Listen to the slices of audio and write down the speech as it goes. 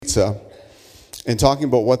pizza and talking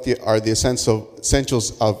about what are the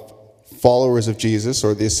essentials of followers of Jesus,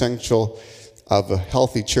 or the essential of a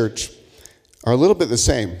healthy church, are a little bit the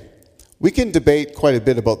same. We can debate quite a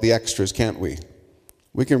bit about the extras, can't we?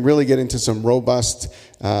 We can really get into some robust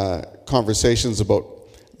conversations about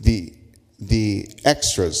the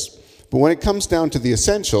extras. But when it comes down to the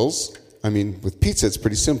essentials, I mean, with pizza, it's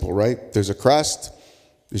pretty simple, right? There's a crust,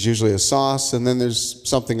 there's usually a sauce, and then there's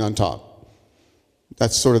something on top.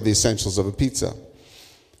 That's sort of the essentials of a pizza.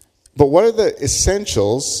 But what are the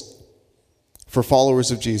essentials for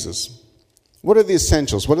followers of Jesus? What are the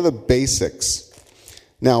essentials? What are the basics?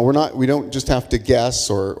 Now, we don't just have to guess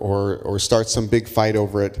or start some big fight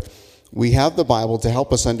over it. We have the Bible to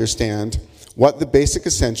help us understand what the basic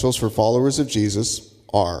essentials for followers of Jesus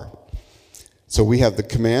are. So we have the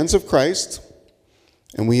commands of Christ,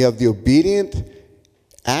 and we have the obedient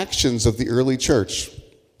actions of the early church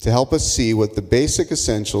to help us see what the basic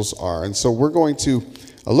essentials are. And so we're going to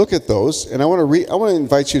look at those, and I want to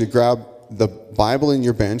invite you to grab the Bible in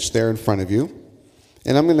your bench there in front of you.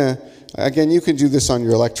 And I'm going to, again, you can do this on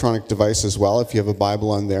your electronic device as well if you have a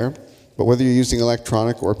Bible on there. But whether you're using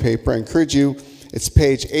electronic or paper, I encourage you, it's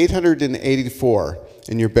page 884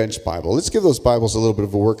 in your bench Bible. Let's give those Bibles a little bit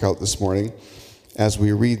of a workout this morning as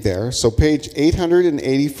we read there. So page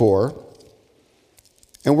 884,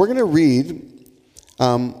 and we're going to read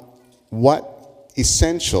what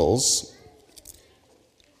essentials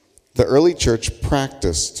the early church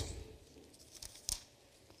practiced.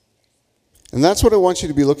 And that's what I want you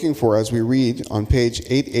to be looking for as we read on page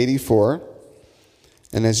 884.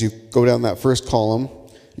 And as you go down that first column,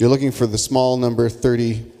 you're looking for the small number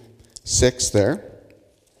 36 there.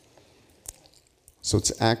 So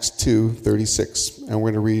it's Acts 2:36, and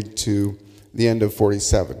we're going to read to the end of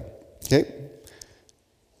 47. Okay?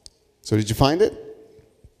 So did you find it?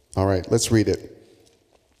 All right, let's read it.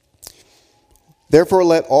 Therefore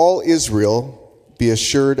let all Israel be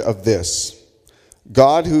assured of this.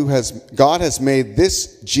 God has made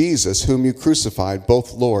this Jesus whom you crucified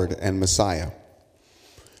both Lord and Messiah.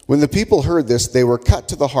 When the people heard this, they were cut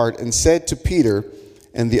to the heart and said to Peter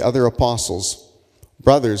and the other apostles,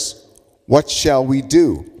 "Brothers, what shall we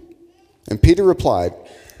do?" And Peter replied,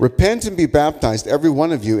 "Repent and be baptized, every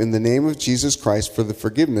one of you, in the name of Jesus Christ for the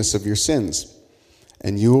forgiveness of your sins,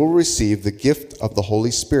 and you will receive the gift of the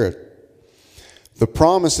Holy Spirit. The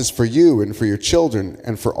promise is for you and for your children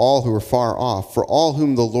and for all who are far off, for all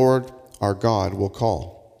whom the Lord our God will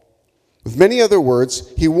call." With many other words,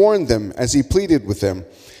 he warned them as he pleaded with them,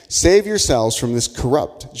 "Save yourselves from this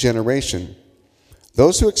corrupt generation."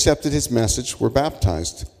 Those who accepted his message were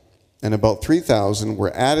baptized, and about 3,000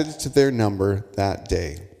 were added to their number that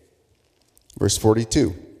day. Verse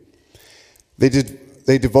 42.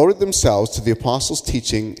 They devoted themselves to the apostles'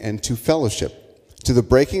 teaching and to fellowship, to the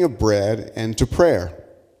breaking of bread and to prayer.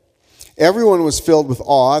 Everyone was filled with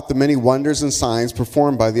awe at the many wonders and signs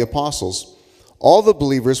performed by the apostles. All the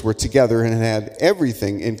believers were together and had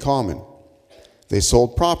everything in common. They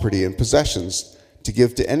sold property and possessions to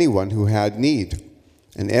give to anyone who had need.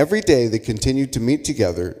 And every day they continued to meet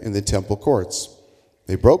together in the temple courts.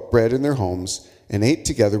 They broke bread in their homes and ate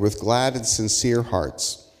together with glad and sincere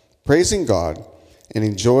hearts, praising God and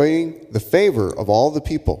enjoying the favor of all the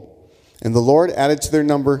people. And the Lord added to their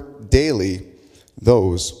number daily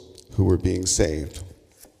those who were being saved.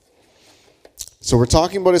 So we're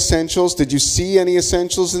talking about essentials. Did you see any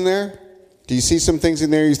essentials in there? Do you see some things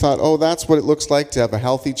in there you thought, oh, that's what it looks like to have a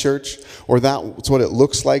healthy church? Or that's what it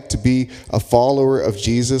looks like to be a follower of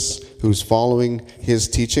Jesus who's following his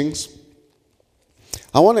teachings?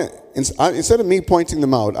 I want to, instead of me pointing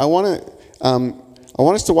them out, I want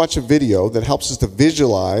us to watch a video that helps us to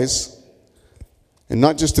visualize. And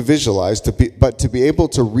not just to visualize, but to be able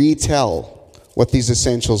to retell what these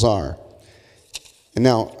essentials are. And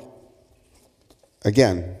now,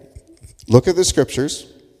 again, look at the scriptures,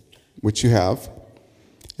 which you have,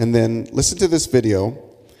 and then listen to this video.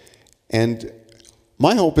 And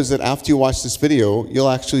my hope is that after you watch this video, you'll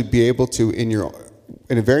actually be able to,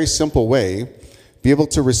 in a very simple way, be able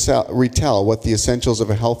to retell what the essentials of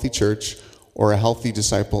a healthy church or a healthy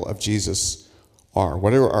disciple of Jesus are.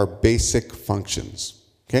 What are our basic functions?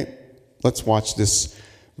 Okay, let's watch this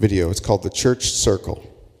video. It's called The Church Circle.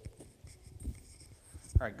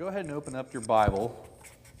 All right, go ahead and open up your Bible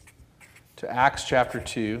to Acts chapter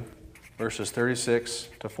 2, verses 36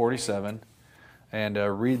 to 47,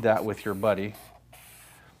 and read that with your buddy.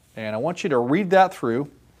 And I want you to read that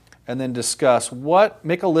through and then discuss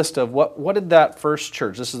make a list of what did that first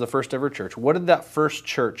church, this is the first ever church, what did that first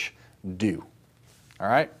church do? All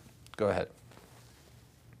right, go ahead.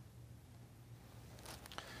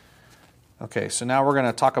 Okay, so now we're going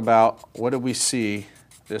to talk about what did we see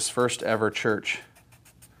this first ever church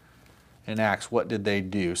in Acts. What did they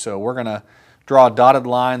do? So we're going to draw a dotted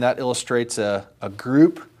line that illustrates a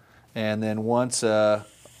group, and then once a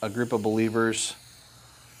group of believers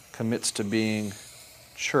commits to being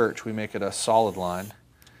church, we make it a solid line.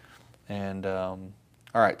 And all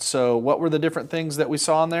right, so what were the different things that we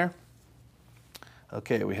saw in there?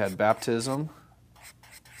 Okay, we had baptism.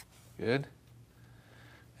 Good.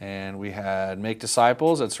 And we had make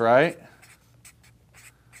disciples, that's right.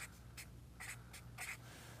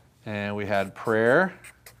 And we had prayer,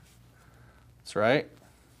 that's right.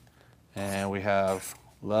 And we have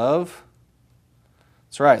love,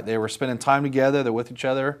 that's right. They were spending time together, they're with each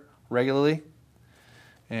other regularly.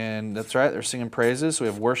 And that's right, they're singing praises. We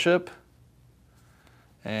have worship.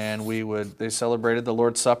 And they celebrated the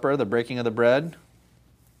Lord's Supper, the breaking of the bread.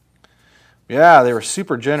 Yeah, they were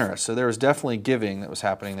super generous, so there was definitely giving that was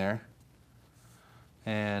happening there.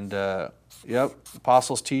 And,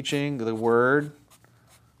 apostles teaching the word.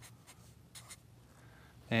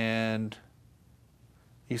 And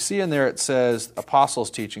you see in there it says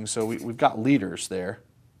apostles teaching, so we've got leaders there.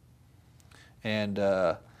 And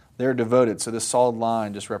they're devoted, so this solid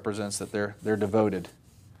line just represents that they're devoted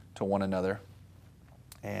to one another.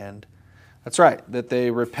 And that's right, that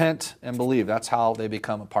they repent and believe. That's how they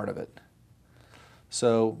become a part of it.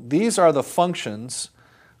 So these are the functions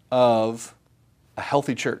of a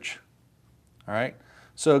healthy church. All right?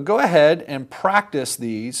 So go ahead and practice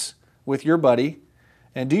these with your buddy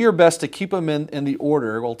and do your best to keep them in the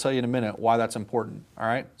order. We'll tell you in a minute why that's important. All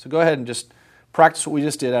right? So go ahead and just practice what we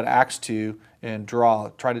just did at Acts 2 and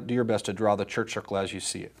try to do your best to draw the church circle as you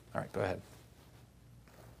see it. All right, go ahead.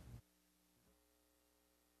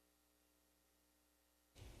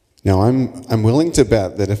 Now, I'm willing to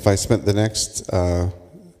bet that if I spent the next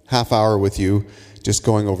half hour with you just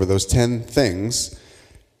going over those 10 things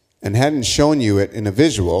and hadn't shown you it in a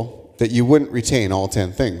visual, that you wouldn't retain all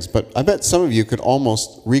 10 things. But I bet some of you could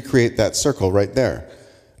almost recreate that circle right there,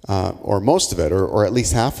 or most of it, or at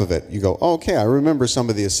least half of it. You go, oh, okay, I remember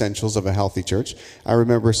some of the essentials of a healthy church. I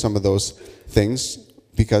remember some of those things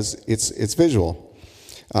because it's visual.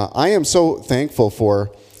 I am so thankful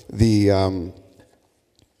for the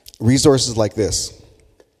resources like this.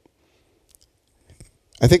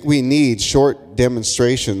 I think we need short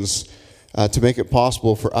demonstrations to make it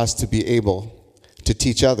possible for us to be able to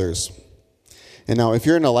teach others. And now, if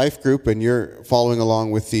you're in a life group and you're following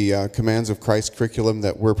along with the Commands of Christ curriculum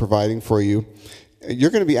that we're providing for you,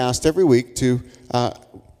 you're going to be asked every week to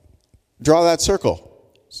draw that circle.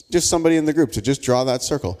 Just somebody in the group to just draw that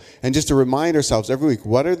circle. And just to remind ourselves every week,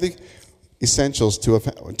 what are the essentials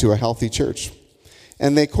to a healthy church?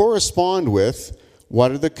 And they correspond with what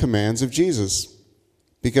are the commands of Jesus.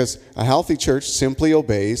 Because a healthy church simply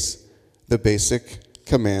obeys the basic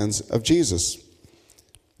commands of Jesus.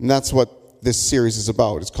 And that's what this series is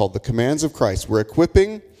about. It's called The Commands of Christ. We're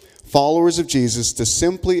equipping followers of Jesus to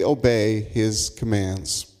simply obey his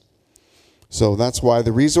commands. So that's why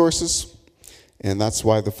the resources, and that's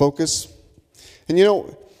why the focus. And you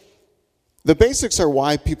know, the basics are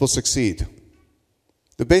why people succeed.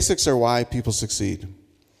 The basics are why people succeed.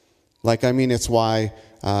 It's why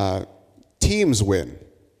teams win.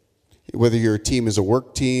 Whether your team is a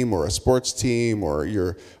work team or a sports team or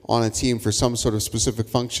you're on a team for some sort of specific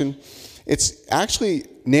function, it's actually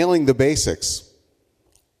nailing the basics.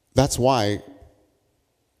 That's why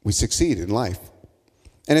we succeed in life.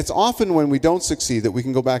 And it's often when we don't succeed that we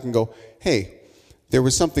can go back and go, hey, there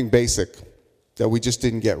was something basic that we just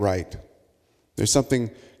didn't get right. There's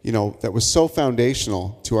something, that was so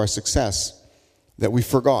foundational to our success that we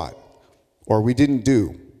forgot, or we didn't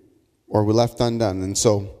do, or we left undone. And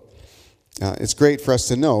so it's great for us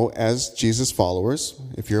to know, as Jesus followers,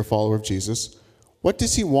 if you're a follower of Jesus, what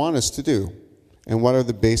does he want us to do? And what are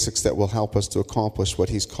the basics that will help us to accomplish what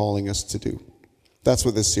he's calling us to do? That's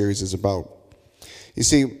what this series is about. You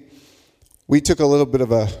see, we took a little bit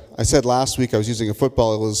of I said last week I was using a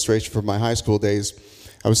football illustration from my high school days.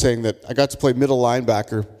 I was saying that I got to play middle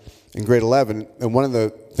linebacker in grade 11, and one of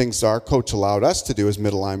the things our coach allowed us to do as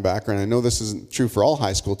middle linebacker, and I know this isn't true for all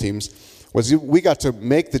high school teams, was we got to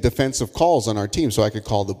make the defensive calls on our team, so I could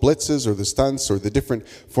call the blitzes or the stunts or the different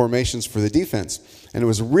formations for the defense. And it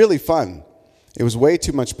was really fun. It was way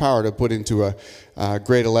too much power to put into a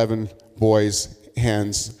grade 11 boy's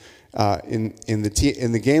hands in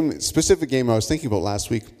the specific game I was thinking about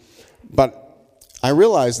last week. But I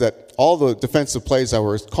realized that all the defensive plays I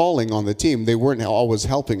was calling on the team, they weren't always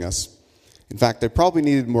helping us. In fact, I probably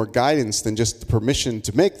needed more guidance than just the permission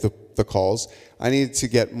to make the calls. I needed to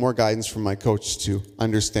get more guidance from my coach to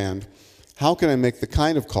understand how can I make the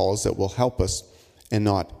kind of calls that will help us and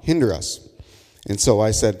not hinder us? And so I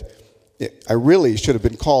said, I really should have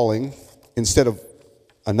been calling instead of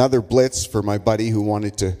another blitz for my buddy who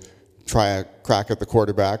wanted to try a crack at the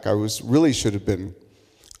quarterback. I really should have been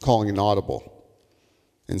calling an audible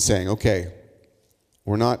and saying, okay,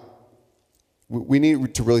 we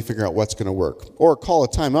need to really figure out what's going to work. Or call a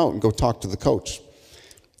timeout and go talk to the coach.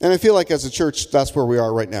 And I feel like as a church, that's where we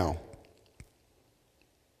are right now.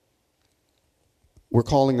 We're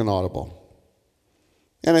calling an audible.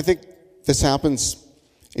 And I think this happens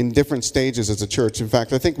in different stages as a church. In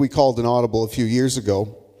fact, I think we called an audible a few years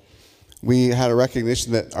ago. We had a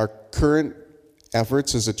recognition that our current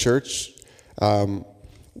efforts as a church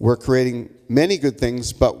were creating many good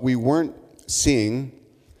things, but we weren't seeing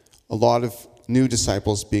a lot of new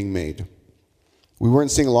disciples being made. We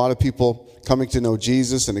weren't seeing a lot of people coming to know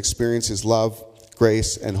Jesus and experience his love,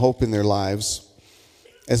 grace, and hope in their lives.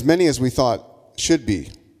 As many as we thought should be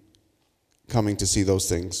coming to see those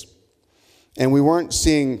things. And we weren't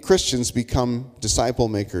seeing Christians become disciple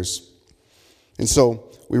makers. And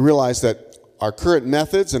so we realized that our current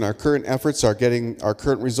methods and our current efforts are getting our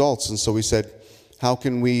current results. And so we said, how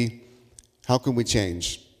can we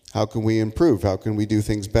change? How can we improve? How can we do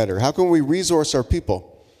things better? How can we resource our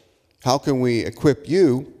people? How can we equip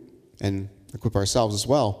you and equip ourselves as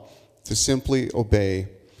well to simply obey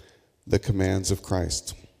the commands of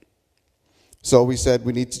Christ? So we said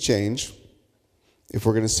we need to change if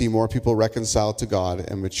we're going to see more people reconciled to God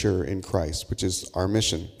and mature in Christ, which is our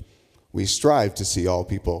mission. We strive to see all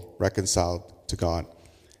people reconciled to God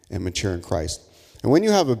and mature in Christ. And when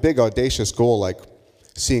you have a big, audacious goal like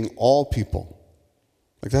seeing all people,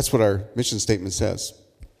 like that's what our mission statement says.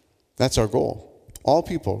 That's our goal. All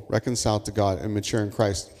people reconciled to God and mature in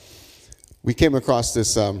Christ. We came across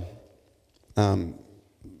this,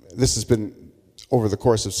 this has been over the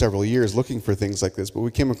course of several years looking for things like this, but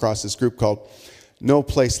we came across this group called No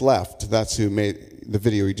Place Left. That's who made the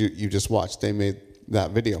video you just watched. They made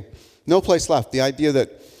that video. No Place Left. The idea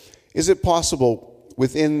that, is it possible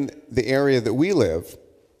within the area that we live,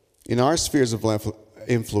 in our spheres of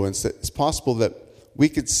influence, that it's possible that we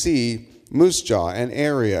could see Moose Jaw and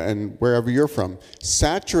area and wherever you're from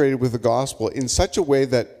saturated with the gospel in such a way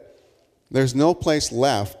that there's no place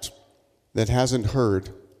left that hasn't heard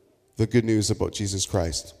the good news about Jesus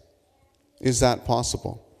Christ? Is that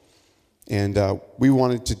possible? And we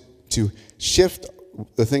wanted to shift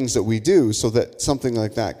the things that we do so that something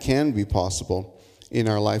like that can be possible in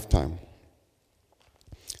our lifetime.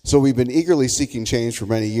 So we've been eagerly seeking change for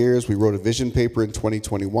many years. We wrote a vision paper in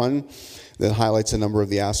 2021 that highlights a number of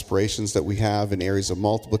the aspirations that we have in areas of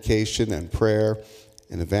multiplication and prayer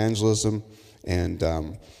and evangelism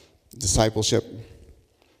and discipleship.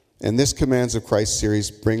 And this Commands of Christ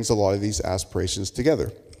series brings a lot of these aspirations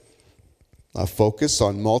together. A focus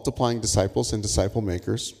on multiplying disciples and disciple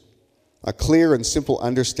makers. A clear and simple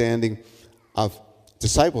understanding of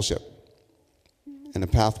discipleship and a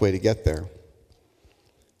pathway to get there.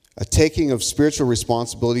 A taking of spiritual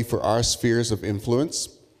responsibility for our spheres of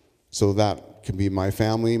influence. So that can be my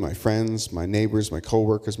family, my friends, my neighbors, my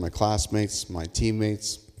coworkers, my classmates, my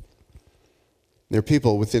teammates. They're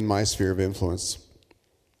people within my sphere of influence.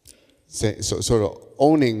 So sort of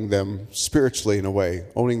owning them spiritually in a way,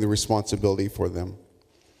 owning the responsibility for them.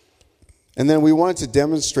 And then we wanted to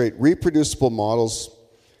demonstrate reproducible models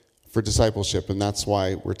for discipleship, and that's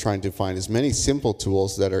why we're trying to find as many simple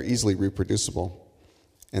tools that are easily reproducible,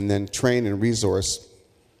 and then train and resource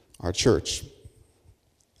our church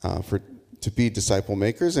to be disciple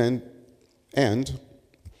makers and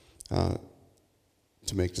to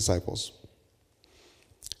make disciples.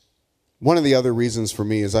 One of the other reasons for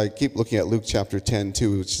me is I keep looking at Luke chapter 10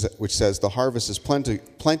 too, which says the harvest is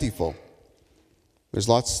plentiful. There's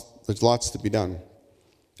lots to be done,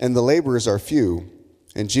 and the laborers are few.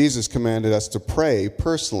 And Jesus commanded us to pray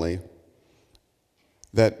personally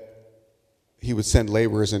that he would send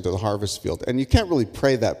laborers into the harvest field. And you can't really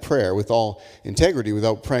pray that prayer with all integrity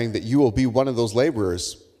without praying that you will be one of those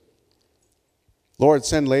laborers. Lord,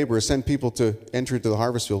 send laborers, send people to enter into the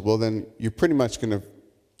harvest field. Well, then you're pretty much going to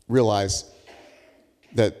realize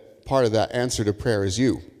that part of that answer to prayer is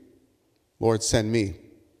you. Lord, send me.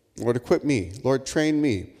 Lord, equip me. Lord, train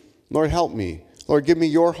me. Lord, help me. Lord, give me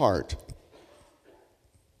your heart.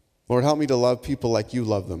 Lord, help me to love people like you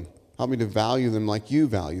love them. Help me to value them like you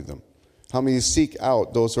value them. Help me to seek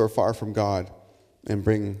out those who are far from God and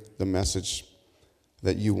bring the message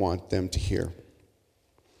that you want them to hear.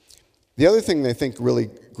 The other thing that I think really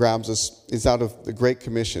grabs us is out of the Great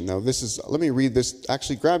Commission. Now, let me read this.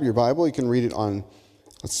 Actually, grab your Bible. You can read it on,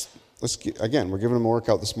 again, we're giving them a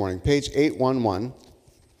workout this morning. Page 811,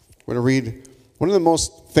 We're going to read one of the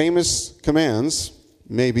most famous commands,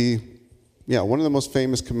 one of the most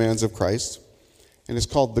famous commands of Christ, and it's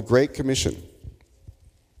called the Great Commission.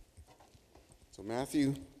 So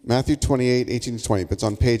Matthew 28, 18 to 20. It's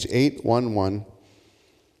on page 811.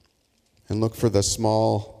 And look for the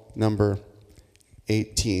small number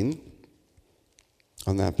 18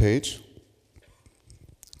 on that page.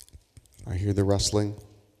 I hear the rustling.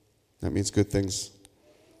 That means good things.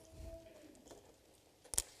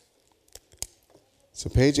 So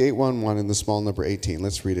page 811 and the small number 18.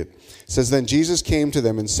 Let's read it. It says, "Then Jesus came to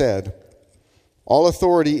them and said, 'All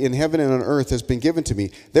authority in heaven and on earth has been given to me.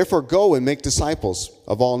 Therefore go and make disciples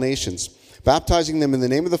of all nations, baptizing them in the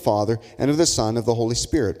name of the Father and of the Son and of the Holy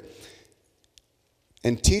Spirit,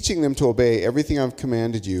 and teaching them to obey everything I've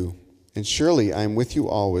commanded you. And surely I am with you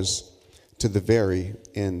always to the very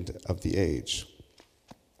end of the age.'"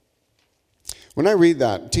 When I read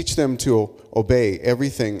that, teach them to obey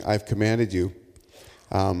everything I've commanded you,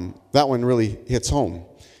 that one really hits home.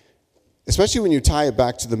 Especially when you tie it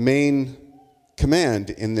back to the main command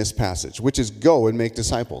in this passage, which is go and make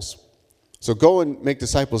disciples. So go and make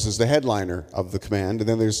disciples is the headliner of the command, and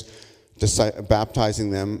then there's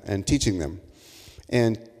baptizing them and teaching them.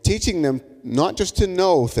 And teaching them not just to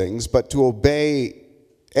know things, but to obey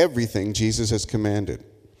everything Jesus has commanded.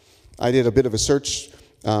 I did a bit of a search.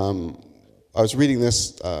 I was reading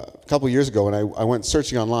this a couple years ago, and I went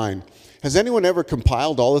searching online. Has anyone ever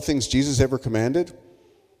compiled all the things Jesus ever commanded?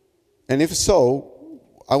 And if so,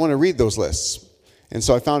 I want to read those lists. And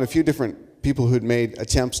so I found a few different people who had made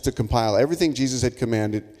attempts to compile everything Jesus had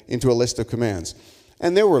commanded into a list of commands.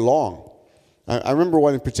 And they were long. I remember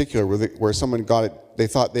one in particular where someone got it, they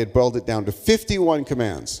thought they had boiled it down to 51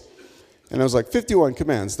 commands. And I was like, 51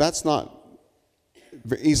 commands, that's not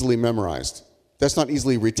easily memorized. That's not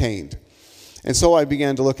easily retained. And so I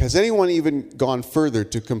began to look, has anyone even gone further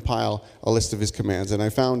to compile a list of his commands? And I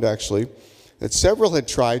found actually that several had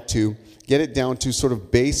tried to get it down to sort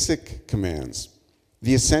of basic commands,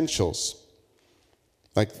 the essentials.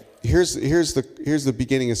 Like, here's the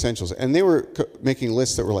beginning essentials. And they were making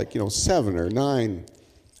lists that were like, 7 or 9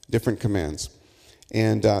 different commands.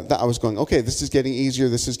 And I was going, okay, this is getting easier.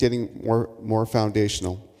 This is getting more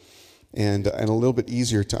foundational and a little bit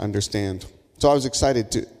easier to understand. So I was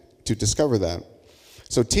excited to discover that.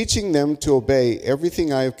 So teaching them to obey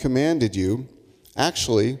everything I have commanded you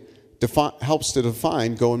actually helps to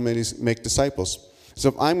define go and make disciples. So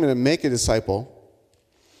if I'm going to make a disciple,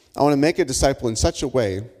 I want to make a disciple in such a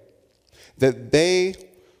way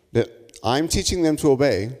that I'm teaching them to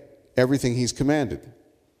obey everything he's commanded.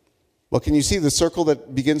 Well, can you see the circle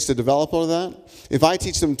that begins to develop out of that? If I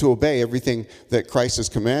teach them to obey everything that Christ has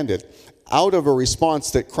commanded, out of a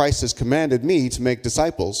response that Christ has commanded me to make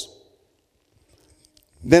disciples,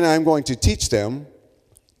 then I'm going to teach them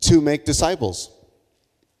to make disciples.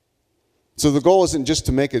 So the goal isn't just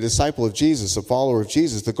to make a disciple of Jesus, a follower of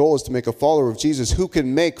Jesus. The goal is to make a follower of Jesus who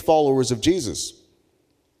can make followers of Jesus.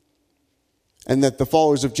 And that the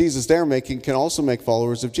followers of Jesus they're making can also make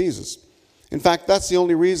followers of Jesus. In fact, that's the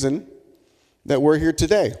only reason that we're here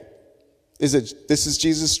today, is that this is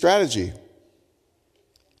Jesus' strategy.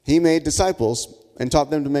 He made disciples and taught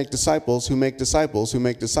them to make disciples who make disciples who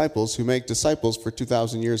make disciples who make disciples for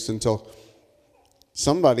 2,000 years until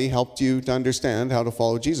somebody helped you to understand how to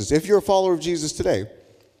follow Jesus. If you're a follower of Jesus today,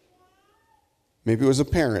 maybe it was a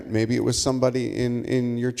parent, maybe it was somebody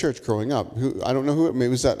in your church growing up. I don't know who, maybe it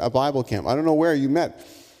was at a Bible camp. I don't know where you met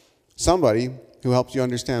somebody who helped you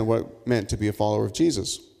understand what it meant to be a follower of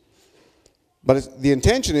Jesus. But the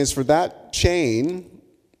intention is for that chain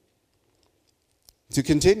to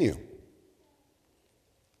continue.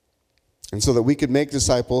 And so that we could make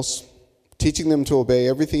disciples, teaching them to obey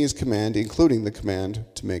everything He's commanded, including the command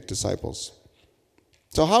to make disciples.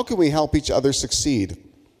 So how can we help each other succeed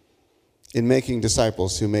in making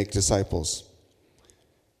disciples who make disciples?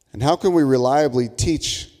 And how can we reliably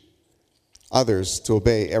teach others to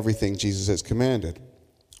obey everything Jesus has commanded?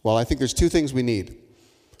 Well, I think there's two things we need.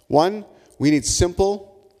 One, we need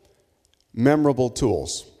simple, memorable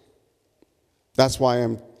tools. That's why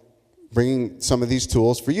I'm bringing some of these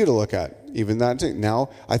tools for you to look at. Even that now,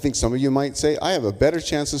 I think some of you might say, I have a better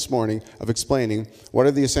chance this morning of explaining what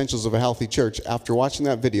are the essentials of a healthy church after watching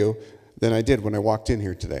that video than I did when I walked in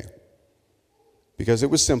here today. Because it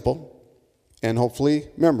was simple and hopefully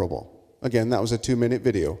memorable. Again, that was a 2-minute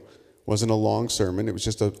video. It wasn't a long sermon. It was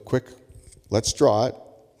just a quick, let's draw it,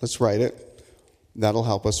 let's write it. That'll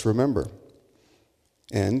help us remember.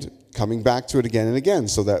 And coming back to it again and again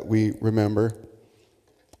so that we remember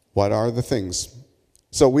what are the things.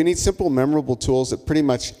 So we need simple, memorable tools that pretty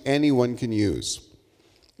much anyone can use.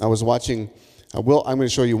 I was watching I'm going to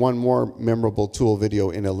show you one more memorable tool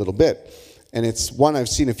video in a little bit. And it's one I've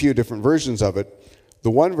seen a few different versions of it.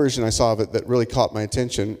 The one version I saw of it that really caught my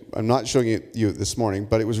attention, I'm not showing it you this morning,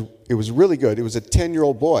 but it was really good. It was a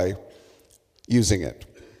 10-year-old boy using it,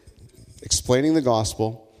 explaining the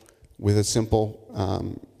gospel with a simple,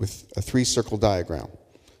 with a 3-circle diagram.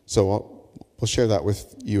 So we'll share that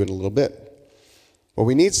with you in a little bit. But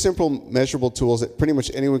we need simple, measurable tools that pretty much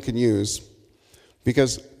anyone can use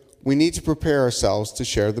because we need to prepare ourselves to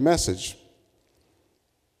share the message.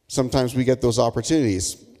 Sometimes we get those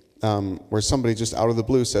opportunities where somebody just out of the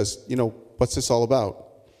blue says, what's this all about?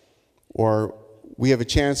 Or we have a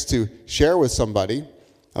chance to share with somebody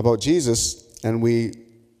about Jesus, and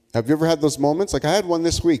have you ever had those moments? Like I had one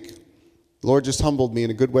this week. The Lord just humbled me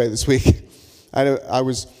in a good way this week. I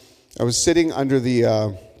was sitting under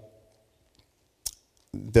I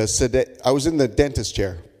was in the dentist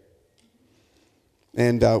chair.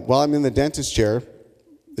 And while I'm in the dentist chair,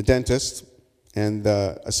 the dentist and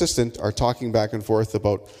the assistant are talking back and forth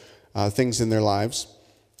about things in their lives.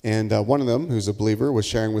 And one of them, who's a believer, was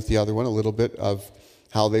sharing with the other one a little bit of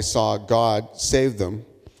how they saw God save them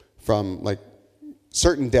from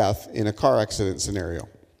certain death in a car accident scenario.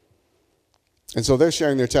 And so they're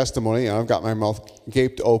sharing their testimony, and I've got my mouth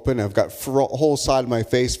gaped open. I've got whole side of my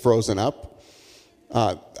face frozen up.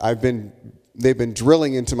 They've been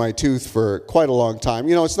drilling into my tooth for quite a long time.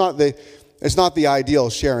 It's not the ideal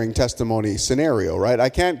sharing testimony scenario, right? I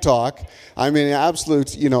can't talk. I'm in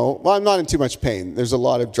absolute, I'm not in too much pain. There's a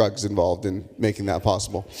lot of drugs involved in making that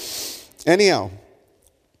possible. Anyhow,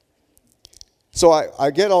 so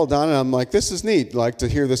I get all done, and I'm like, this is neat, to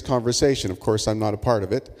hear this conversation. Of course, I'm not a part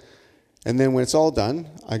of it. And then when it's all done,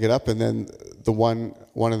 I get up, and then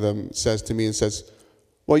one of them says to me and says,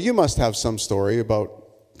 well, you must have some story about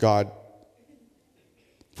God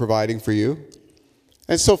providing for you.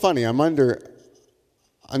 And it's so funny. I'm under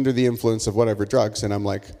the influence of whatever drugs, and I'm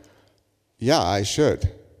like, yeah, I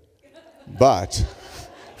should. But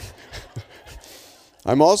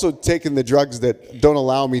I'm also taking the drugs that don't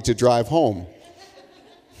allow me to drive home.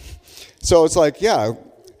 So it's like, yeah,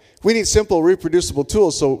 we need simple, reproducible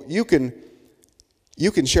tools so you can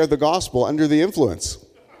share the gospel under the influence.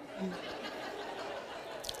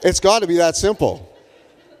 It's got to be that simple.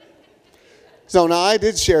 So now I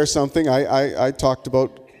did share something. I talked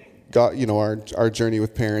about God, our journey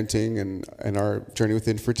with parenting and our journey with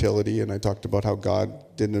infertility, and I talked about how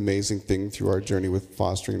God did an amazing thing through our journey with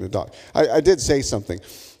fostering and adopting. I did say something.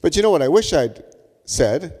 But you know what I wish I'd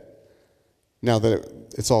said, now that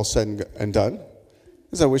it's all said and done,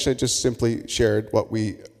 is I wish I just simply shared what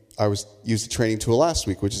I used a training tool last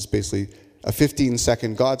week, which is basically a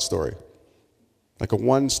 15-second God story. Like a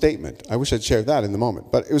one statement. I wish I'd shared that in the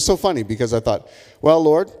moment. But it was so funny because I thought, well,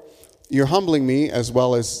 Lord, you're humbling me as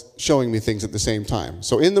well as showing me things at the same time.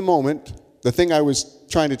 So in the moment, the thing I was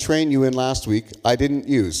trying to train you in last week, I didn't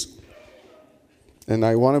use. And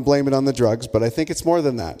I want to blame it on the drugs, but I think it's more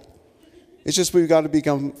than that. It's just we've got to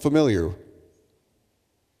become familiar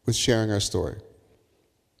with sharing our story.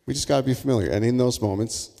 We just got to be familiar. And in those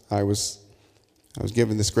moments, I was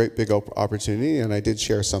given this great big opportunity, and I did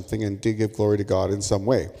share something and did give glory to God in some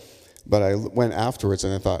way. But I went afterwards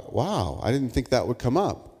and I thought, wow, I didn't think that would come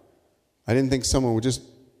up. I didn't think someone would just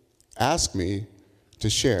ask me to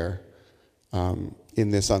share in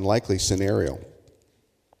this unlikely scenario.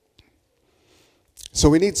 So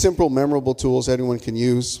we need simple, memorable tools anyone can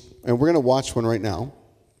use. And we're going to watch one right now.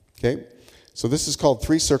 Okay? So this is called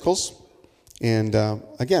 3 Circles. And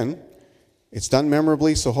again, it's done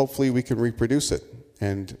memorably, so hopefully we can reproduce it.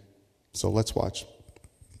 And so let's watch.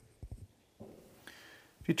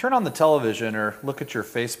 If you turn on the television or look at your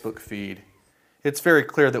Facebook feed, it's very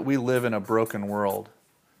clear that we live in a broken world.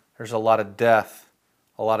 There's a lot of death,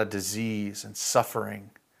 a lot of disease and suffering.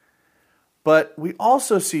 But we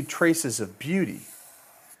also see traces of beauty,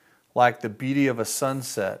 like the beauty of a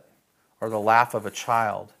sunset or the laugh of a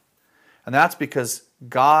child. And that's because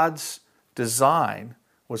God's design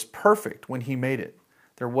was perfect when He made it.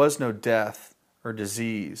 There was no death or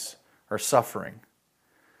disease or suffering.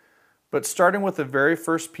 But starting with the very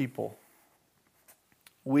first people,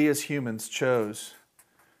 we as humans chose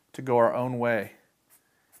to go our own way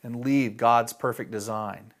and leave God's perfect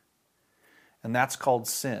design. And that's called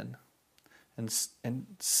sin. And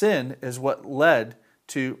sin is what led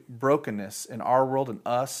to brokenness in our world and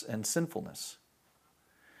us and sinfulness.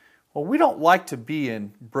 Well, we don't like to be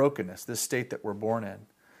in brokenness, this state that we're born in.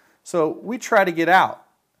 So we try to get out.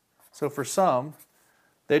 So for some,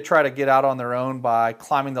 they try to get out on their own by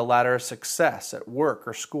climbing the ladder of success at work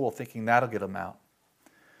or school, thinking that'll get them out.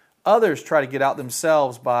 Others try to get out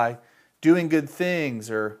themselves by doing good things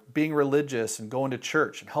or being religious and going to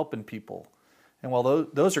church and helping people. And while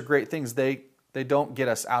those are great things, they don't get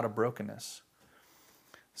us out of brokenness.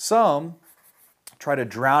 Some try to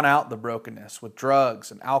drown out the brokenness with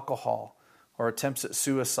drugs and alcohol or attempts at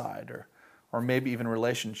suicide or maybe even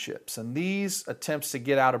relationships. And these attempts to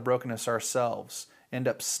get out of brokenness ourselves end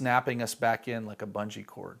up snapping us back in like a bungee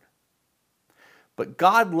cord. But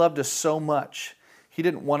God loved us so much, He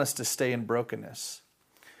didn't want us to stay in brokenness.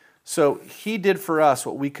 So He did for us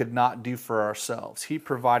what we could not do for ourselves. He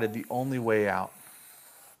provided the only way out.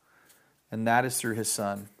 And that is through His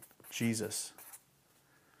Son, Jesus.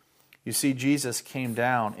 You see, Jesus came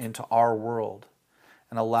down into our world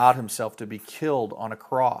and allowed Himself to be killed on a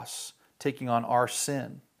cross, taking on our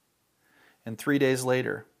sin. And 3 days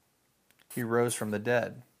later, He rose from the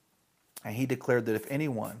dead. And He declared that if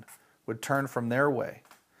anyone would turn from their way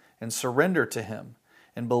and surrender to Him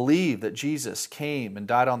and believe that Jesus came and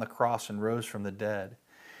died on the cross and rose from the dead,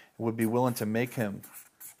 and would be willing to make Him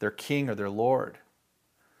their King or their Lord,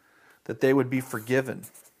 that they would be forgiven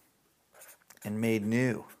and made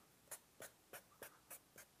new,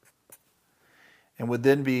 and would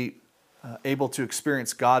then be able to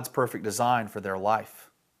experience God's perfect design for their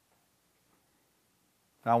life.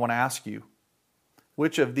 Now I want to ask you,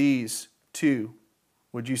 which of these two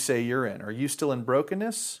would you say you're in? Are you still in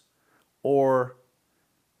brokenness? Or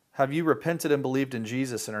have you repented and believed in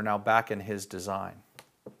Jesus and are now back in His design?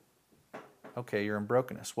 Okay, you're in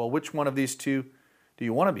brokenness. Well, which one of these two do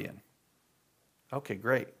you want to be in? Okay,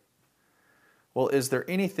 great. Well, is there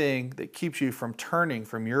anything that keeps you from turning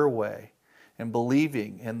from your way and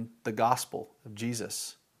believing in the gospel of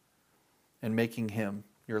Jesus and making Him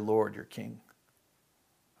your Lord, your King?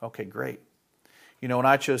 Okay, great. You know, when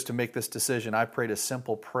I chose to make this decision, I prayed a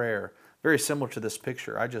simple prayer, very similar to this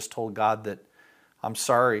picture. I just told God that I'm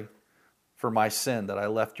sorry for my sin, that I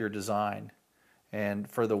left your design, and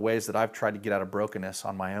for the ways that I've tried to get out of brokenness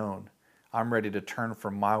on my own. I'm ready to turn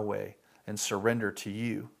from my way and surrender to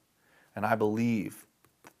you. And I believe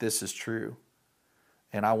that this is true.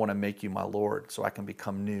 And I want to make you my Lord so I can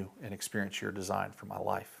become new and experience your design for my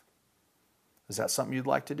life. Is that something you'd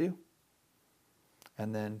like to do?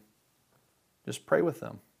 And then just pray with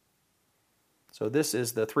them. So this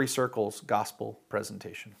is the Three Circles Gospel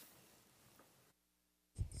presentation.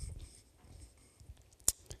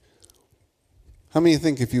 How many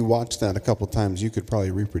think if you watched that a couple times, you could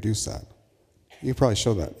probably reproduce that? You could probably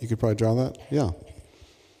show that. You could probably draw that? Yeah.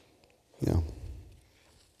 Yeah.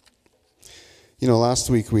 You know, last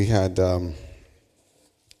week we had, I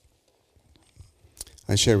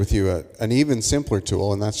shared with you an even simpler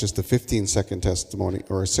tool, and that's just a 15-second testimony,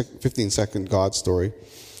 or a 15-second God story.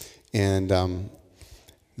 And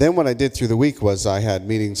then what I did through the week was I had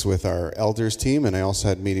meetings with our elders team, and I also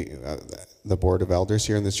had the board of elders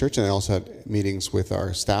here in this church, and I also had meetings with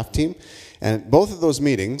our staff team. And both of those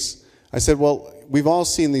meetings, I said, well, we've all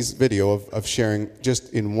seen these video of sharing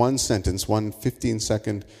just in one sentence, one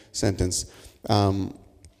 15-second sentence,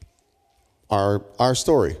 our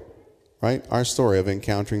story, right? Our story of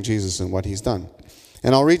encountering Jesus and what He's done.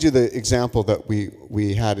 And I'll read you the example that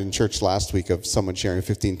we had in church last week of someone sharing a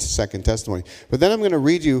 15-second testimony. But then I'm going to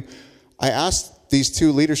read you, I asked these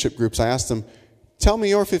two leadership groups, I asked them, tell me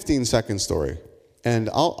your 15-second story. And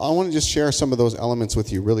I want to just share some of those elements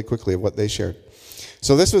with you really quickly of what they shared.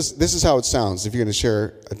 So this is how it sounds if you're going to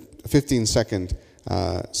share a 15-second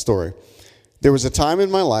story. There was a time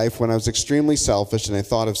in my life when I was extremely selfish and I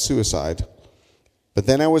thought of suicide. But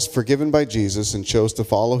then I was forgiven by Jesus and chose to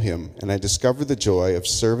follow Him, and I discovered the joy of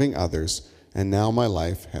serving others, and now my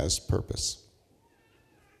life has purpose.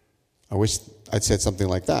 I wish I'd said something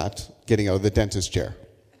like that, getting out of the dentist chair.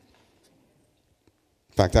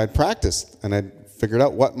 In fact, I'd practiced, and I'd figured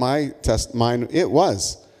out what mine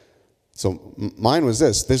was. So mine was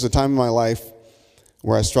this. There's a time in my life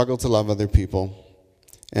where I struggled to love other people,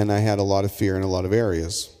 and I had a lot of fear in a lot of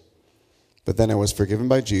areas. But then I was forgiven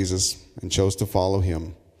by Jesus and chose to follow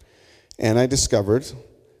Him. And I discovered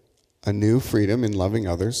a new freedom in loving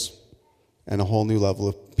others and a whole new level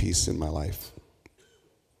of peace in my life.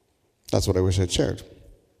 That's what I wish I'd shared.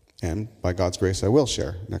 And by God's grace, I will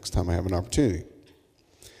share next time I have an opportunity.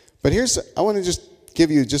 But I want to just give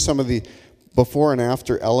you just some of the before and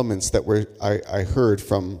after elements that I heard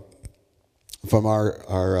from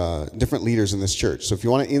our different leaders in this church. So if you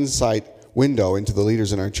want an insight window into the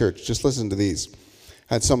leaders in our church, just listen to these.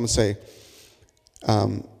 I had someone say,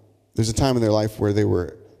 there's a time in their life where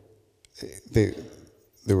there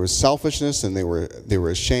was selfishness and they were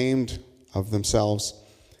ashamed of themselves,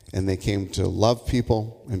 and they came to love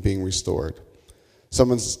people and being restored.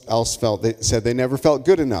 Someone else said they never felt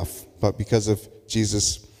good enough, but because of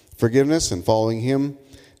Jesus' forgiveness and following him,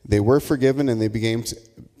 they were forgiven and they began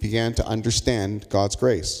to understand God's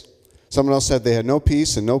grace. Someone else said they had no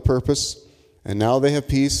peace and no purpose, and now they have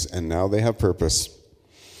peace and now they have purpose.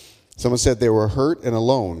 Someone said they were hurt and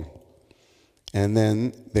alone, and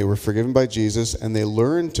then they were forgiven by Jesus and they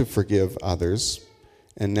learned to forgive others,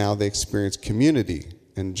 and now they experience community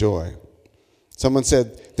and joy. Someone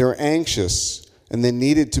said they were anxious and they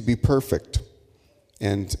needed to be perfect,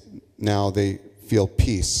 and now they feel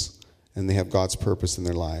peace and they have God's purpose in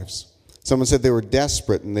their lives. Someone said they were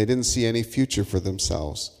desperate and they didn't see any future for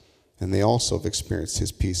themselves, and they also have experienced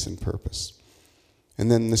his peace and purpose.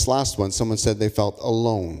 And then this last one, someone said they felt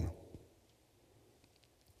alone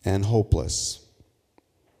and hopeless.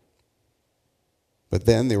 But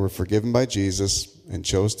then they were forgiven by Jesus and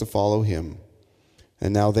chose to follow him.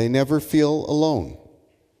 And now they never feel alone.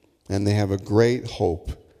 And they have a great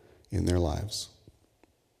hope in their lives.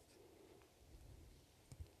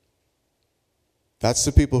 That's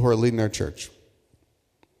the people who are leading our church.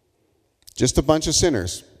 Just a bunch of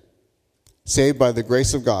sinners, saved by the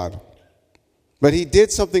grace of God. But he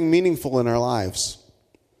did something meaningful in our lives.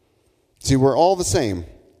 See, we're all the same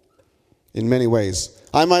in many ways.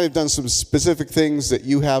 I might have done some specific things that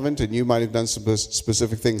you haven't, and you might have done some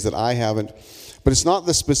specific things that I haven't. But it's not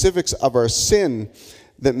the specifics of our sin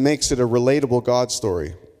that makes it a relatable God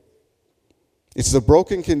story. It's the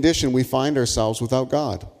broken condition we find ourselves without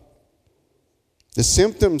God. The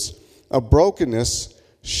symptoms of brokenness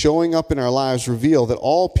showing up in our lives reveal that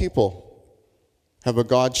all people have a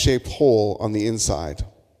God-shaped hole on the inside.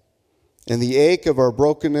 And the ache of our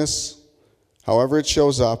brokenness, however it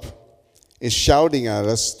shows up, is shouting at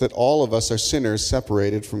us that all of us are sinners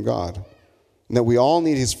separated from God, and that we all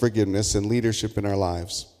need his forgiveness and leadership in our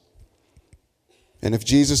lives. And if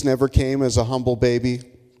Jesus never came as a humble baby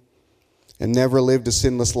and never lived a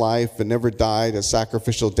sinless life and never died a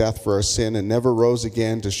sacrificial death for our sin and never rose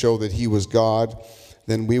again to show that he was God,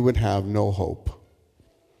 then we would have no hope.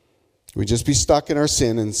 We'd just be stuck in our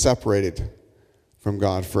sin and separated from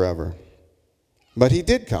God forever. But he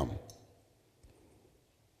did come.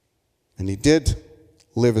 And he did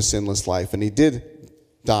live a sinless life. And he did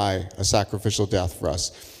die a sacrificial death for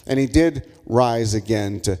us. And he did rise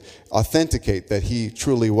again to authenticate that he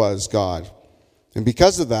truly was God. And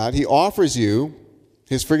because of that, he offers you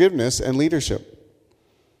his forgiveness and leadership.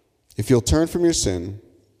 If you'll turn from your sin,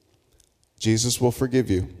 Jesus will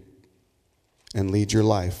forgive you and lead your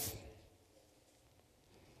life.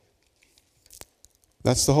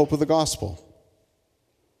 That's the hope of the gospel.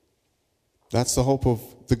 That's the hope of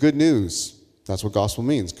the good news. That's what gospel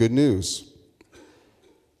means, good news.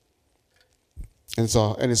 And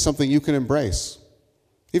it's something you can embrace.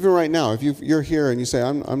 Even right now, if you're here and you say,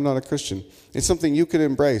 I'm not a Christian, it's something you can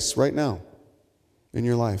embrace right now in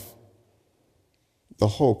your life. The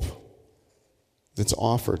hope that's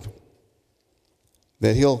offered.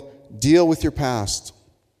 That he'll deal with your past.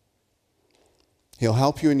 He'll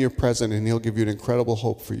help you in your present, and he'll give you an incredible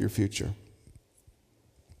hope for your future.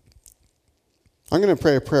 I'm going to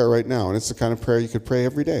pray a prayer right now, and it's the kind of prayer you could pray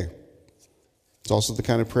every day. It's also the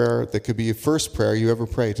kind of prayer that could be your first prayer you ever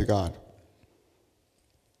pray to God.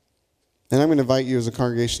 And I'm going to invite you as a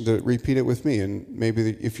congregation to repeat it with me. And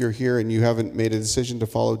maybe if you're here and you haven't made a decision to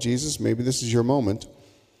follow Jesus, maybe this is your moment,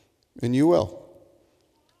 and you will.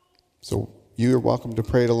 So you are welcome to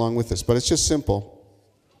pray it along with us. But it's just simple.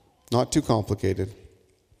 Not too complicated.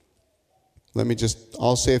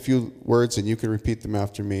 I'll say a few words and you can repeat them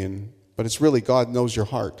after me. But it's really God knows your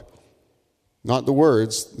heart. Not the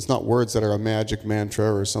words. It's not words that are a magic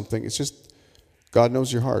mantra or something. It's just God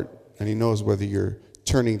knows your heart. And he knows whether you're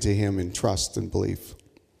turning to him in trust and belief.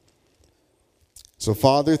 So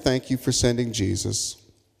Father, thank you for sending Jesus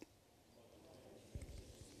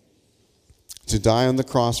to die on the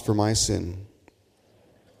cross for my sin.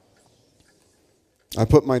 I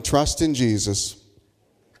put my trust in Jesus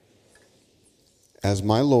as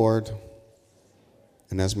my Lord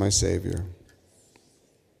and as my Savior.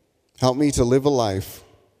 Help me to live a life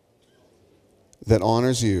that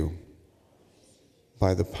honors you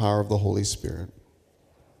by the power of the Holy Spirit.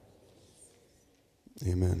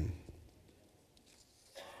 Amen.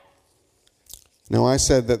 Now, I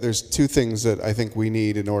said that there's two things that I think we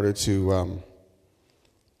need in order to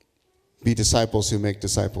be disciples who make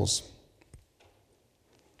disciples.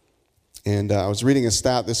 And I was reading a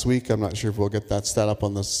stat this week. I'm not sure if we'll get that stat up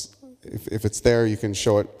on this. If it's there, you can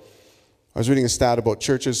show it. I was reading a stat about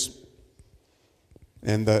churches,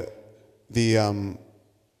 and the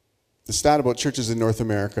stat about churches in North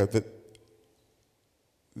America that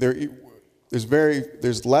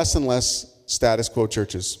there's less and less status quo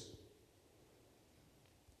churches.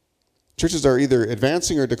 Churches are either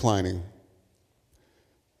advancing or declining.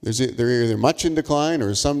 They're either much in decline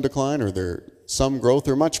or they're some growth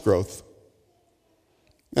or much growth.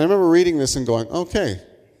 And I remember reading this and going, okay,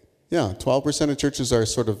 yeah, 12% of churches are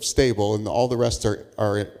sort of stable and all the rest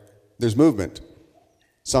are there's movement.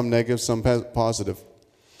 Some negative, some positive.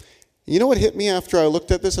 You know what hit me after I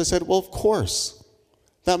looked at this? I said, well, of course.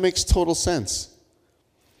 That makes total sense.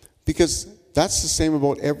 Because that's the same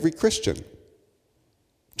about every Christian.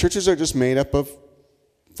 Churches are just made up of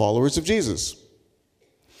followers of Jesus.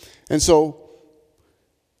 And so,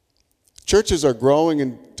 churches are growing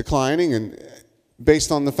and declining and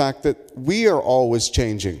based on the fact that we are always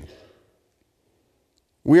changing.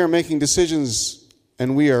 We are making decisions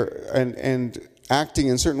and we are and acting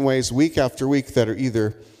in certain ways week after week that are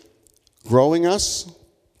either growing us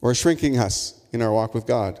or shrinking us in our walk with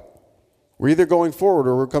God. We're either going forward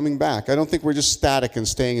or we're coming back. I don't think we're just static and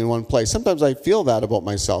staying in one place. Sometimes I feel that about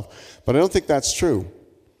myself, but I don't think that's true.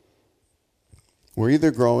 We're either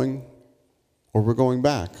growing or we're going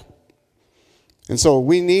back. And so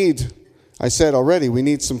we need, I said already, we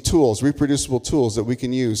need some tools, reproducible tools that we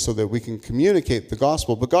can use so that we can communicate the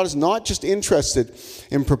gospel. But God is not just interested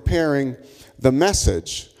in preparing the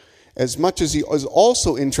message as much as he is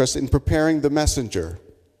also interested in preparing the messenger.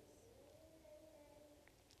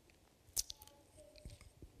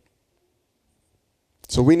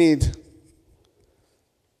 So we need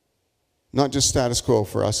not just status quo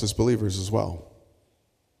for us as believers as well.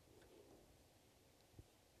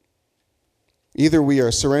 Either we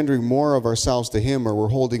are surrendering more of ourselves to him or we're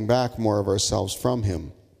holding back more of ourselves from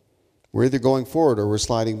him. We're either going forward or we're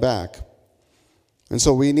sliding back. And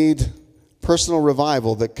so we need personal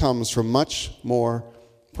revival that comes from much more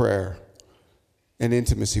prayer and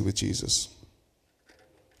intimacy with Jesus.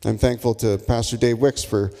 I'm thankful to Pastor Dave Wicks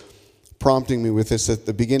for prompting me with this at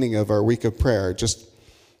the beginning of our week of prayer, just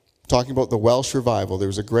talking about the Welsh revival. There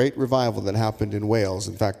was a great revival that happened in Wales.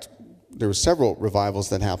 In fact, there were several revivals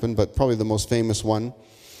that happened, but probably the most famous one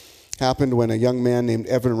happened when a young man named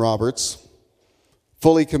Evan Roberts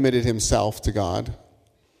fully committed himself to God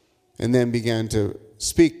and then began to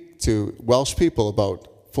speak to Welsh people about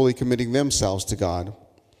fully committing themselves to God.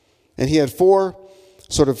 And he had four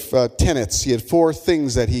sort of tenets. He had four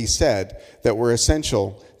things that he said that were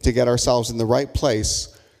essential to get ourselves in the right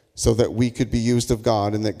place so that we could be used of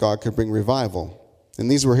God and that God could bring revival. And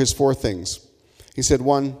these were his four things. He said,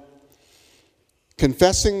 1,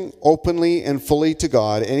 confessing openly and fully to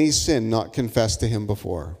God any sin not confessed to him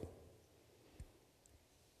before.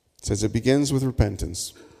 It says it begins with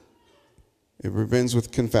repentance. It begins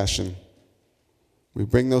with confession. We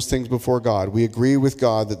bring those things before God. We agree with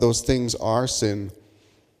God that those things are sin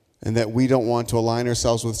and that we don't want to align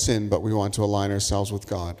ourselves with sin, but we want to align ourselves with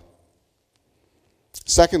God.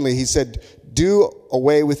 Secondly, he said, do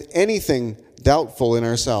away with anything doubtful in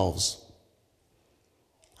ourselves.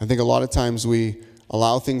 I think a lot of times we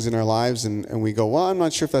allow things in our lives and we go, well, I'm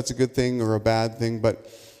not sure if that's a good thing or a bad thing, but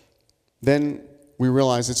then we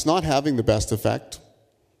realize it's not having the best effect.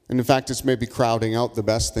 And in fact, it's maybe crowding out the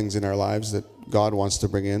best things in our lives that God wants to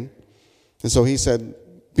bring in. And so he said,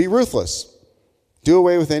 be ruthless. Do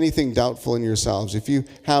away with anything doubtful in yourselves. If you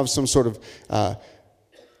have some sort of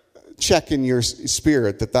check in your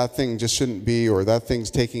spirit that thing just shouldn't be, or that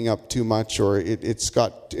thing's taking up too much, or it's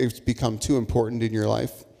become too important in your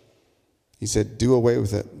life, he said, do away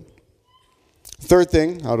with it. Third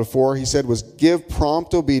thing out of 4, he said, was give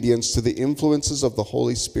prompt obedience to the influences of the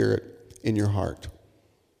Holy Spirit in your heart.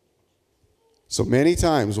 So many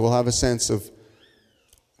times we'll have a sense of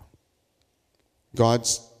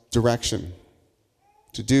God's direction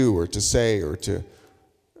to do or to say or to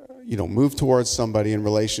move towards somebody in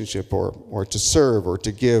relationship or to serve or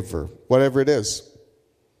to give or whatever it is.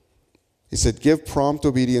 He said, give prompt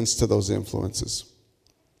obedience to those influences.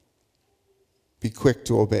 Be quick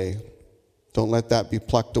to obey. Don't let that be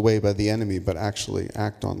plucked away by the enemy, but actually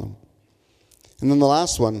act on them. And then the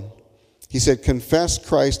last one, he said, confess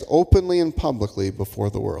Christ openly and publicly before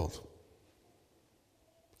the world.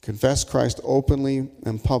 Confess Christ openly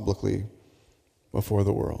and publicly before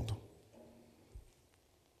the world.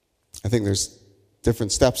 I think there's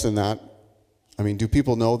different steps in that. I mean, do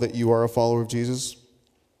people know that you are a follower of Jesus?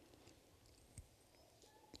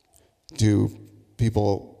 Do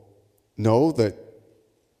people know that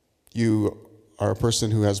you are a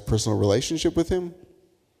person who has a personal relationship with him?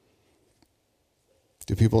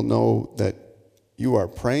 Do people know that you are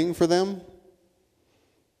praying for them?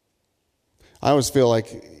 I always feel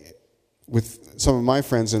like with some of my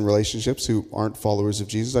friends in relationships who aren't followers of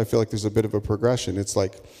Jesus, I feel like there's a bit of a progression. It's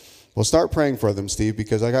like, well, start praying for them, Steve,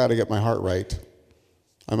 because I got to get my heart right.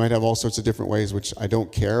 I might have all sorts of different ways which I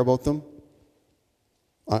don't care about them,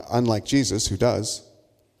 unlike Jesus, who does.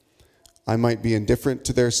 I might be indifferent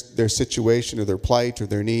to their situation or their plight or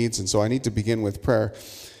their needs, and so I need to begin with prayer.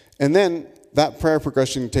 And then that prayer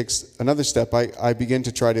progression takes another step. I begin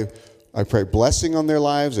to I pray blessing on their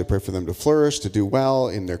lives. I pray for them to flourish, to do well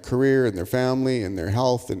in their career, in their family, in their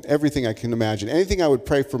health, and everything I can imagine. Anything I would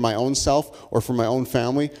pray for my own self or for my own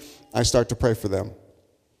family, I start to pray for them.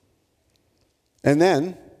 And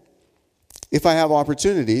then, if I have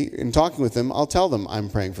opportunity in talking with them, I'll tell them I'm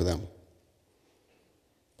praying for them.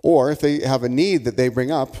 Or if they have a need that they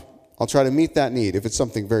bring up, I'll try to meet that need. If it's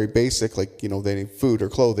something very basic, like, they need food or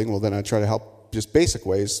clothing, well, then I try to help just basic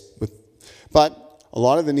ways with. But a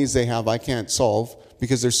lot of the needs they have, I can't solve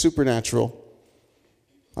because they're supernatural.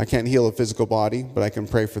 I can't heal a physical body, but I can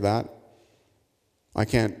pray for that. I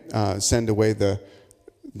can't send away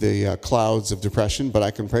the clouds of depression, but I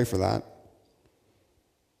can pray for that.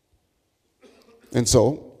 And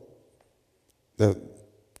so,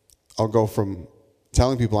 I'll go from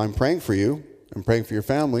telling people I'm praying for you, I'm praying for your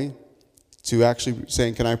family, to actually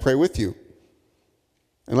saying, can I pray with you?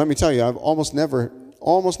 And let me tell you, I've almost never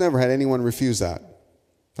had anyone refuse that.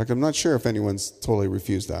 In fact, I'm not sure if anyone's totally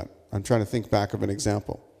refused that. I'm trying to think back of an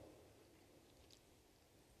example.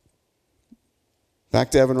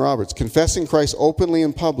 Back to Evan Roberts, confessing Christ openly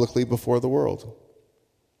and publicly before the world.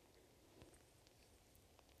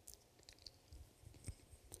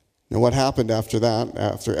 Now, what happened after that,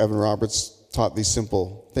 after Evan Roberts taught these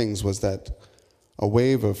simple things, was that a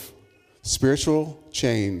wave of spiritual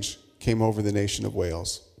change came over the nation of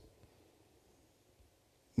Wales.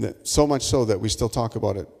 So much so that we still talk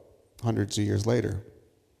about it hundreds of years later.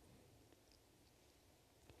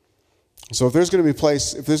 So if there's going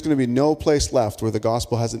to be no place left where the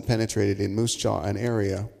gospel hasn't penetrated in Moose Jaw and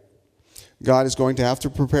area, God is going to have to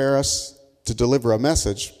prepare us to deliver a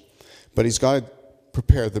message, but He's got to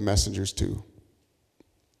prepare the messengers too.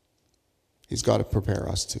 He's got to prepare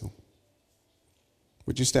us too.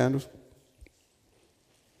 Would you stand?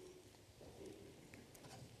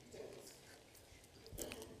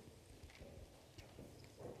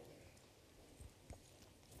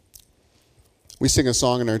 We sing a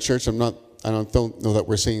song in our church. I don't know that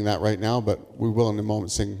we're singing that right now, but we will in a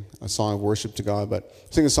moment sing a song of worship to God. But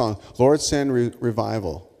sing a song, Lord, send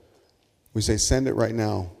revival. We say, send it right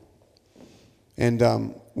now. And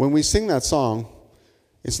when we sing that song,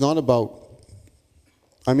 it's not about,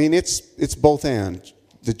 it's both and.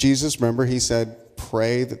 That Jesus, remember, He said,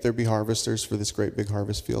 pray that there be harvesters for this great big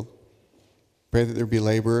harvest field. Pray that there be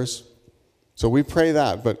laborers. So we pray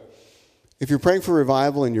that, but if you're praying for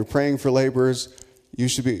revival and you're praying for laborers, you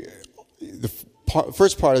should be,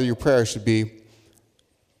 first part of your prayer should be,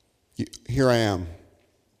 here I am,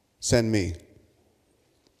 send me.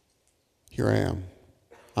 Here I am,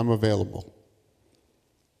 I'm available.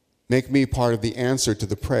 Make me part of the answer to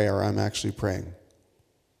the prayer I'm actually praying.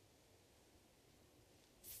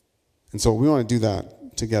 And so we want to do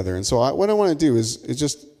that together. And so what I want to do is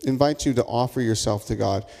just invite you to offer yourself to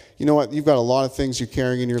God. You know what? You've got a lot of things you're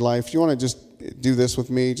carrying in your life. You want to just do this with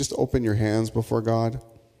me? Just open your hands before God.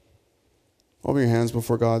 Open your hands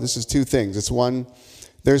before God. This is two things. It's one,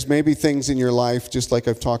 there's maybe things in your life, just like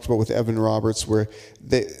I've talked about with Evan Roberts, where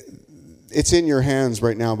it's in your hands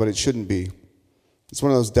right now, but it shouldn't be. It's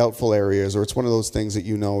one of those doubtful areas, or it's one of those things that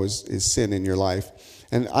you know is sin in your life.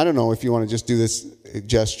 And I don't know if you want to just do this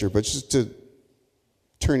gesture, but just to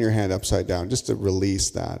turn your hand upside down, just to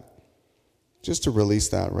release that. Just to release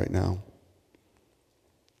that right now.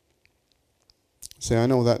 Say, I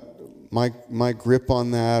know that my grip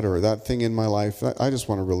on that or that thing in my life, I just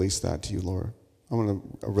want to release that to you, Lord. I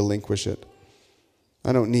want to relinquish it.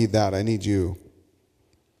 I don't need that. I need you.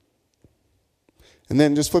 And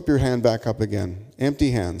then just flip your hand back up again.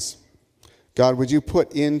 Empty hands. God, would you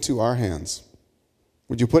put into our hands,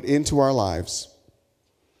 would you put into our lives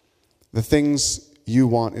the things you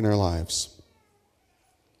want in our lives?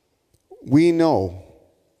 We know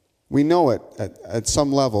it at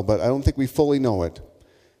some level, but I don't think we fully know it,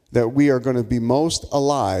 that we are going to be most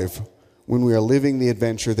alive when we are living the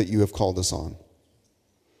adventure that you have called us on.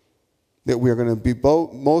 That we are going to be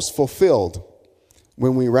most fulfilled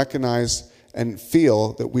when we recognize and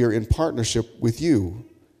feel that we are in partnership with you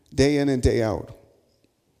day in and day out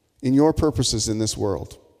in your purposes in this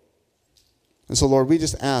world. And so, Lord, we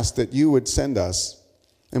just ask that you would send us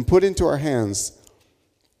and put into our hands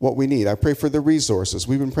what we need. I pray for the resources.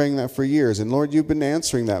 We've been praying that for years. And, Lord, you've been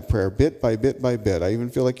answering that prayer bit by bit by bit. I even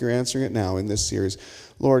feel like you're answering it now in this series.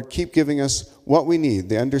 Lord, keep giving us what we need,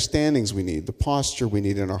 the understandings we need, the posture we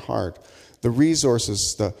need in our heart, the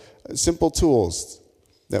resources, the simple tools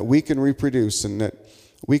that we can reproduce and that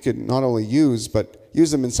we could not only use, but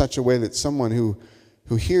use them in such a way that someone who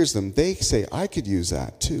hears them, they say, I could use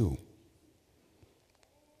that too.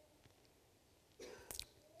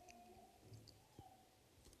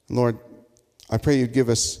 Lord, I pray you'd give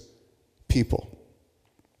us people.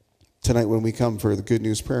 Tonight when we come for the Good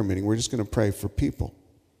News prayer meeting, we're just going to pray for people.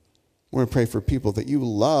 We're going to pray for people that you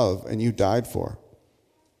love and you died for.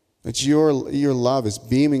 That your love is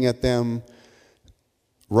beaming at them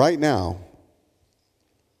right now.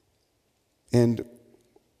 And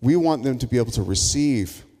we want them to be able to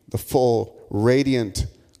receive the full, radiant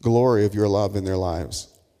glory of your love in their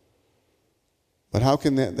lives. But how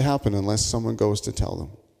can that happen unless someone goes to tell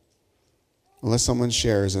them? Unless someone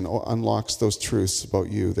shares and unlocks those truths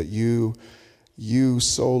about you, that you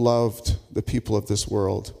so loved the people of this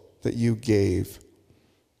world that you gave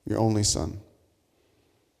your only Son,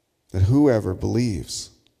 that whoever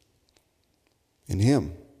believes in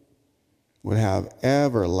him would have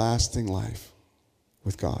everlasting life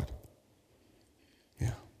with God.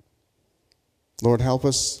 Yeah. Lord, help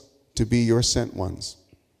us to be your sent ones.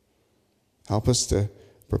 Help us to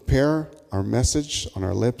prepare our message on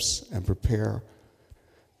our lips and prepare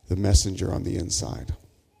the messenger on the inside.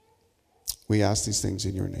 We ask these things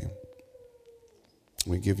in your name.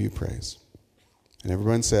 We give you praise. And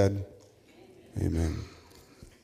everyone said, Amen.